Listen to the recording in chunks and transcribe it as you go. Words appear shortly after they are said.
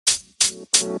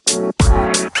Welcome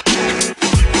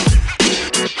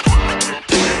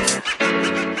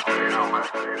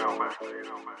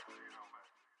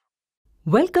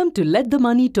to Let the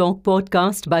Money Talk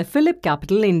podcast by Phillip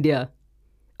Capital India,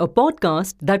 a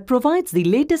podcast that provides the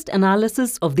latest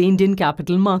analysis of the Indian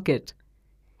capital market.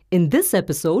 In this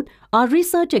episode, our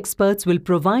research experts will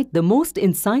provide the most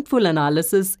insightful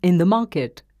analysis in the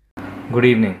market. Good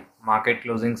evening. Market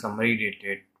closing summary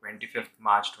dated 25th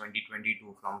March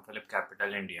 2022 from Phillip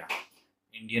Capital India.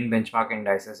 Indian benchmark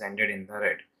indices ended in the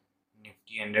red.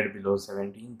 Nifty ended below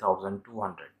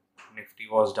 17,200. Nifty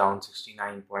was down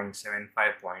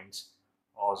 69.75 points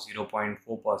or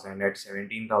 0.4% at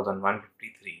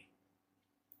 17,153.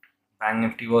 Bank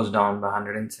Nifty was down by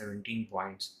 117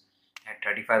 points at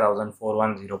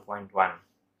 35,410.1.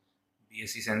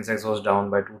 BSE Sensex was down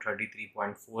by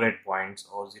 233.48 points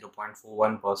or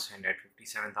 0.41% at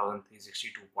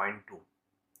 57,362.2.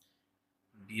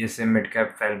 BSE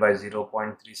Midcap fell by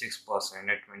 0.36%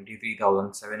 at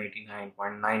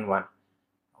 23,789.91,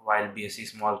 while BSE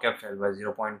Small Cap fell by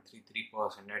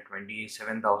 0.33% at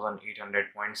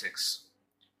 27,800.6.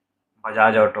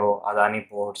 Bajaj Auto, Adani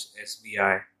Ports,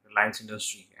 SBI, Reliance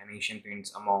Industry and Asian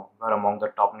Paints were among the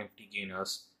top Nifty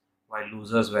gainers, while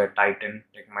losers were Titan,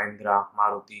 Tech Mahindra,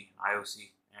 Maruti, IOC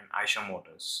and Eicher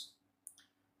Motors.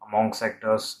 Among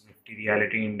sectors, Nifty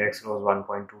Realty Index rose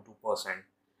 1.22%,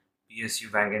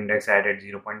 PSU Bank Index added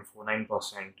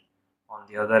 0.49%. On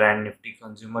the other hand, Nifty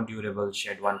Consumer Durables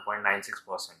shed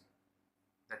 1.96%.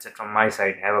 That's it from my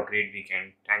side. Have a great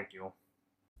weekend. Thank you.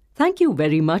 Thank you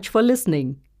very much for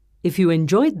listening. If you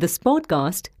enjoyed this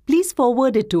podcast, please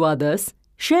forward it to others,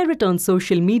 share it on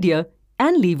social media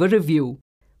and leave a review.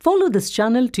 Follow this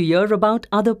channel to hear about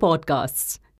other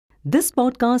podcasts. This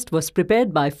podcast was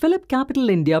prepared by Phillip Capital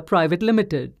India Private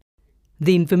Limited.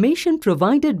 The information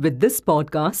provided with this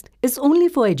podcast is only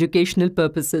for educational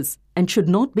purposes and should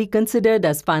not be considered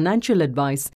as financial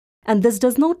advice, and this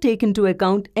does not take into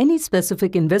account any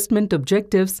specific investment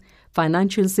objectives,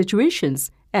 financial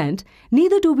situations, and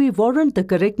neither do we warrant the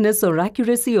correctness or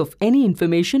accuracy of any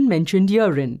information mentioned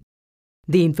herein.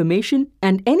 The information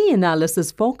and any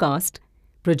analysis forecast,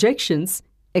 projections,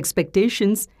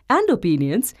 expectations, and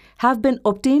opinions have been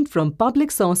obtained from public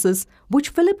sources which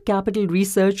Phillip Capital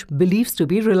Research believes to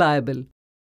be reliable.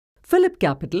 Phillip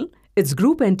Capital, its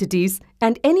group entities,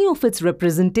 and any of its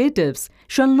representatives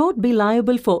shall not be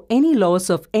liable for any loss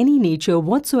of any nature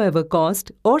whatsoever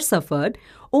caused or suffered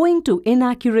owing to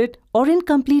inaccurate or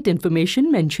incomplete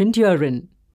information mentioned herein.